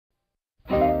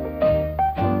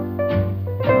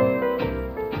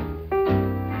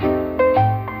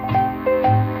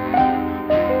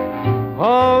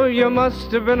you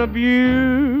must have been a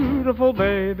beautiful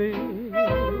baby.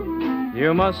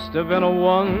 You must have been a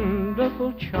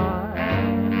wonderful child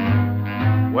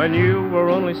when you were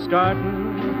only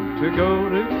starting to go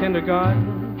to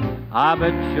kindergarten. I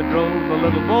bet you drove the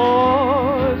little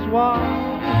boys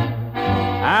wild.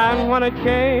 And when it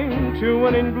came to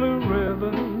winning blue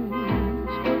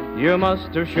ribbons, you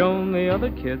must have shown the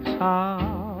other kids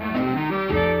how.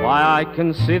 Why, I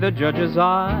can see the judge's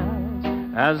eyes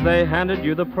as they handed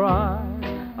you the prize.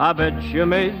 I bet you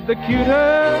made the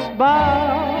cutest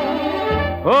bow.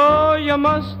 Oh, you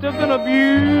must have been a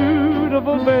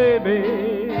beautiful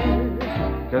baby,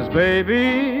 'cause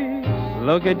baby,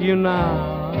 look at you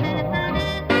now.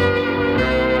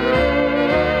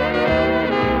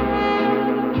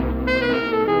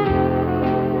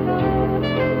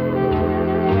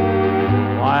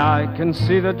 Why, I can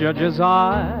see the judge's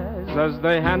eyes as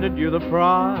they handed you the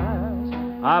prize.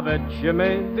 I bet you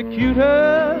made the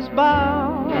cutest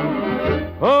bow.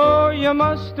 Oh, you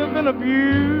must have been a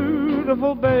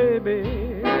beautiful baby,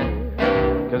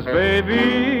 'cause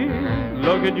baby,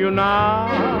 look at you now.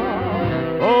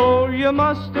 Oh, you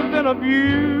must have been a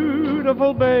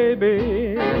beautiful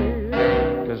baby,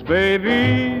 'cause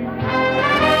baby,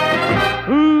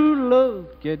 ooh,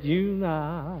 look at you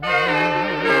now.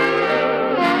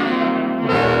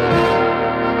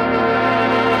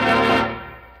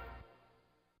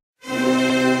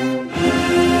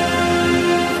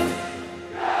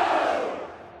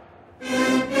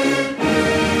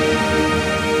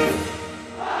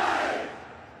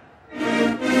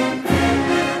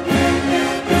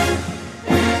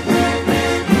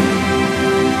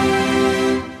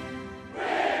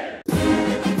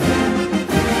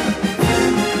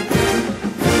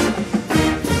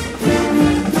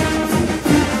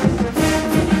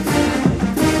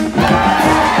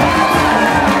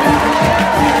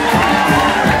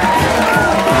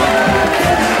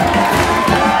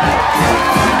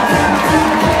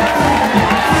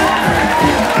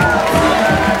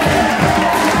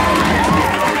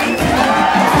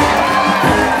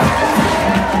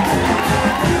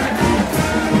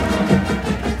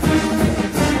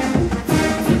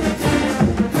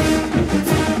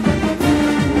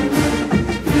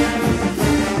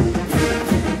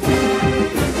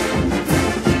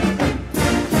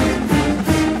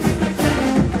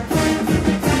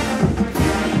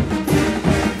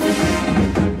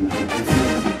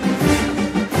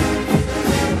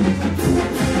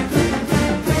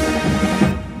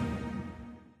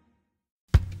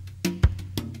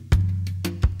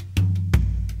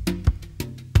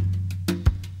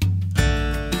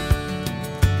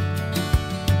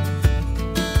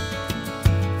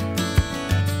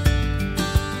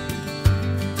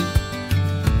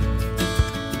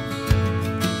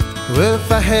 Well,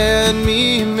 if I had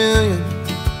me $1,000,000,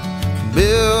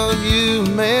 build you a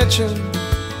mansion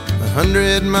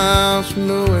 100 miles from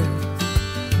nowhere,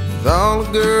 with all a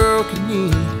girl could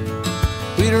need.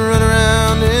 We'd run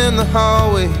around in the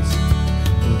hallways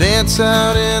and dance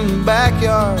out in the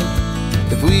backyard.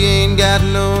 If we ain't got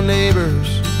no neighbors,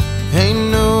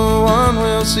 ain't no one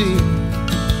we'll see.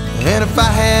 And if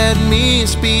I had me a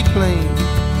speed plane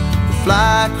to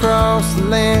fly across the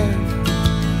land,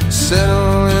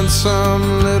 settle in some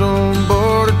little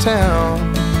border town,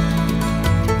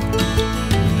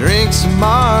 drink some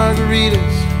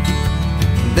margaritas,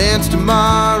 dance to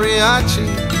mariachi,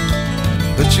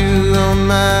 put you on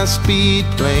my speed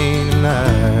plane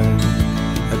tonight,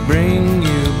 I'd bring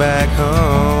you back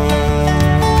home.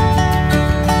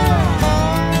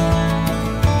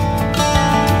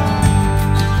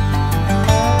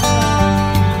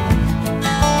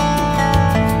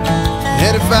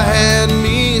 And if I had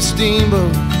me a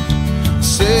steamboat,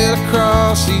 sail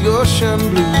across the ocean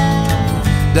blue,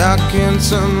 dock in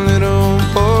some little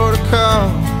port of call,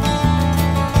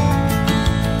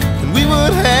 and we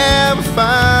would have a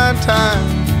fine time,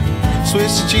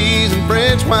 Swiss cheese and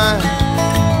French wine,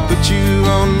 put you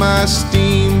on my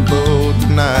steamboat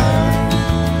tonight,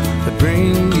 I'd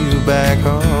bring you back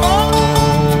home.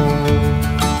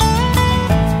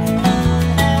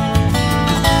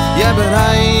 Yeah, but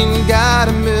I ain't got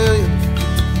 $1,000,000,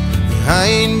 I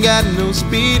ain't got no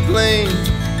speed plane,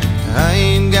 I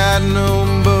ain't got no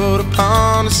boat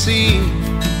upon the sea.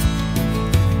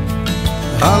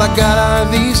 All I got are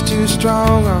these two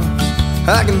strong arms,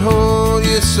 I can hold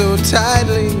you so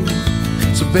tightly.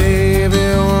 So baby,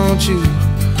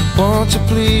 won't you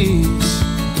please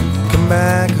come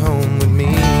back home with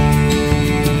me?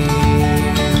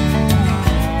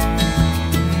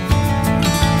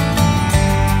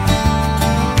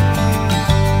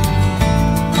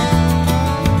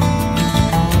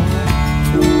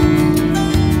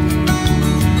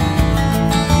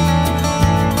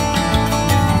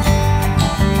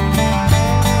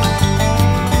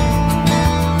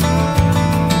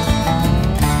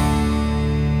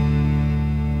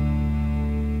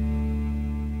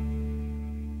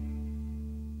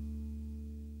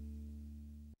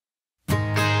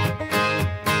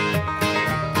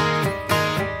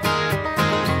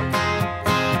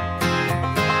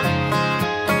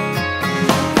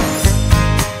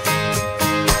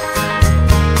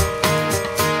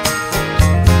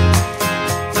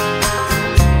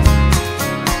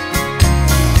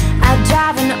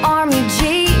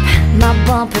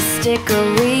 bumper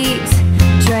stickeries.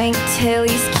 Drink till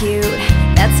he's cute,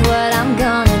 that's what I'm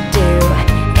gonna do.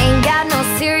 Ain't got no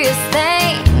serious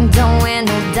thing, don't wear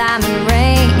no diamond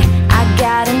ring. I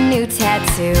got a new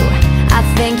tattoo, I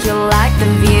think you'll like the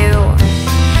view.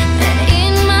 And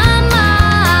in my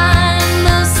mind,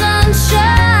 the sun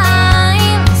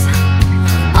shines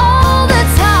all the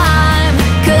time.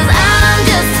 'Cause I'm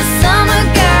just a summer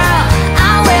girl,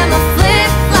 I wear my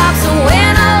flip-flops, and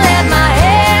when I let my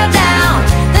hair down,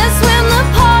 that's when the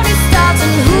party starts.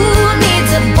 And who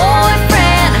needs a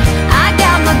boyfriend? I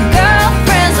got my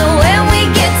girlfriends, and when we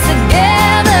get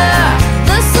together,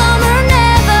 the summer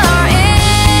never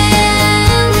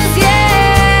ends,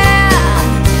 yeah.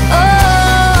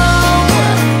 Oh,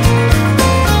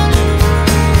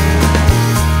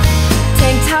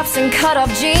 tank tops and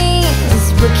cut-off jeans,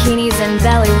 bikinis and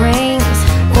belly rings.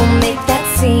 We'll make that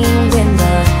scene when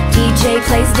the DJ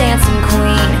plays Dancing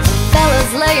Queen.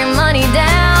 Fellas, lay your money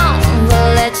down,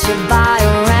 we'll let you buy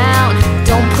around.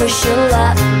 Don't push your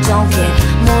luck, don't get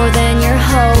more than your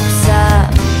hopes up.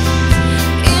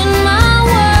 In my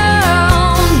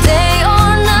world, day or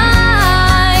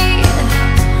night,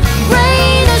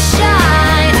 rain or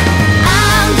shine,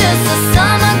 I'm just a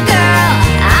summer girl.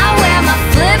 I wear my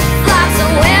flip-flops,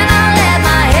 and when I let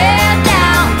my hair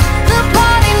down, the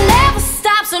party never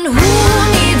stops. And who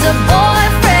needs a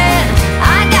boyfriend?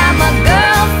 I got my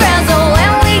girlfriends, and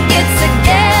when we get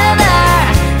together,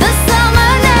 the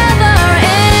summer never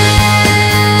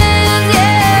ends,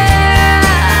 yeah.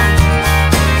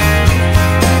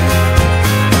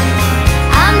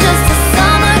 I'm just a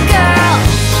summer girl.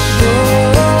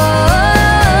 Whoa, whoa.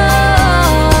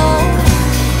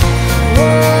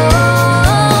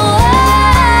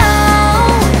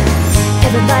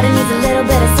 Everybody needs a little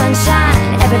bit of sunshine,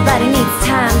 everybody needs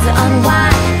time to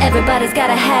unwind, everybody's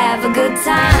gotta have a good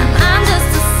time. I'm just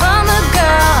a summer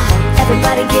girl.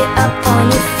 Everybody get up on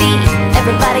your feet,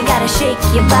 everybody gotta shake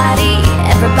your body,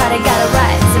 everybody got a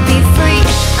right to be free.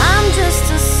 I'm just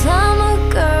a summer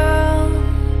girl.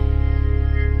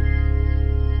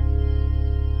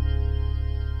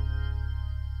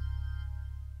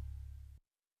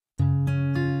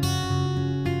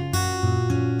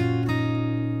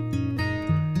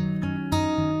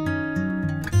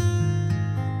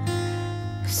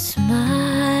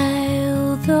 Smile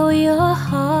though your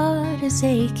heart is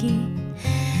aching.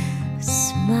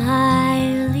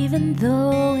 Smile even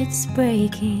though it's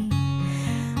breaking.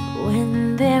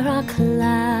 When there are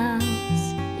clouds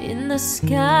in the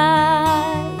sky,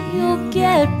 you'll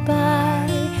get by.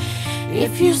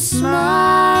 If you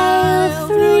smile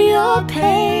through your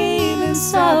pain and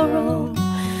sorrow,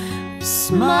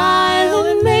 smile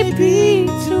and maybe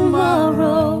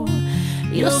tomorrow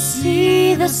you'll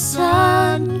see the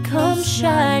sun come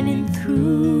shining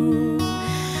through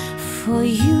for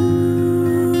you.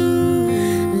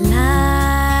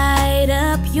 Light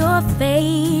up your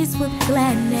face with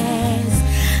gladness,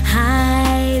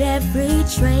 hide every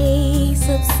trace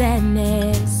of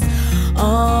sadness.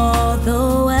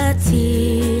 Although a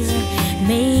tear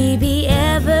may be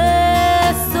ever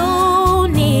so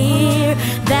near,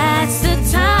 that's the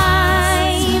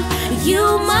time you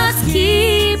must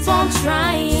keep on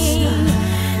trying.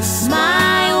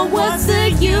 Smile, what's the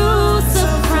use of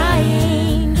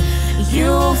crying?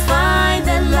 You'll find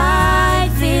that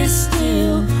life is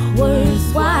still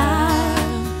worthwhile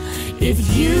if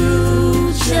you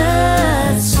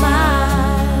just smile.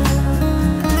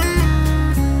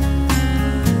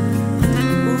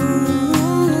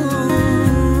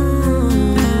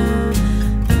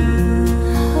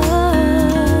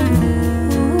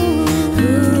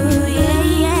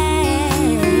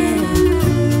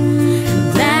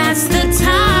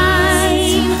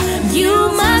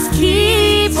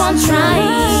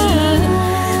 Trying,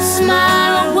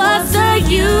 smile, what's the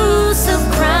use of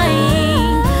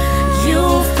crying?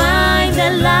 You'll find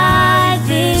that life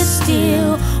is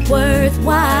still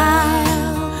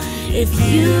worthwhile if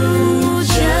you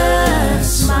just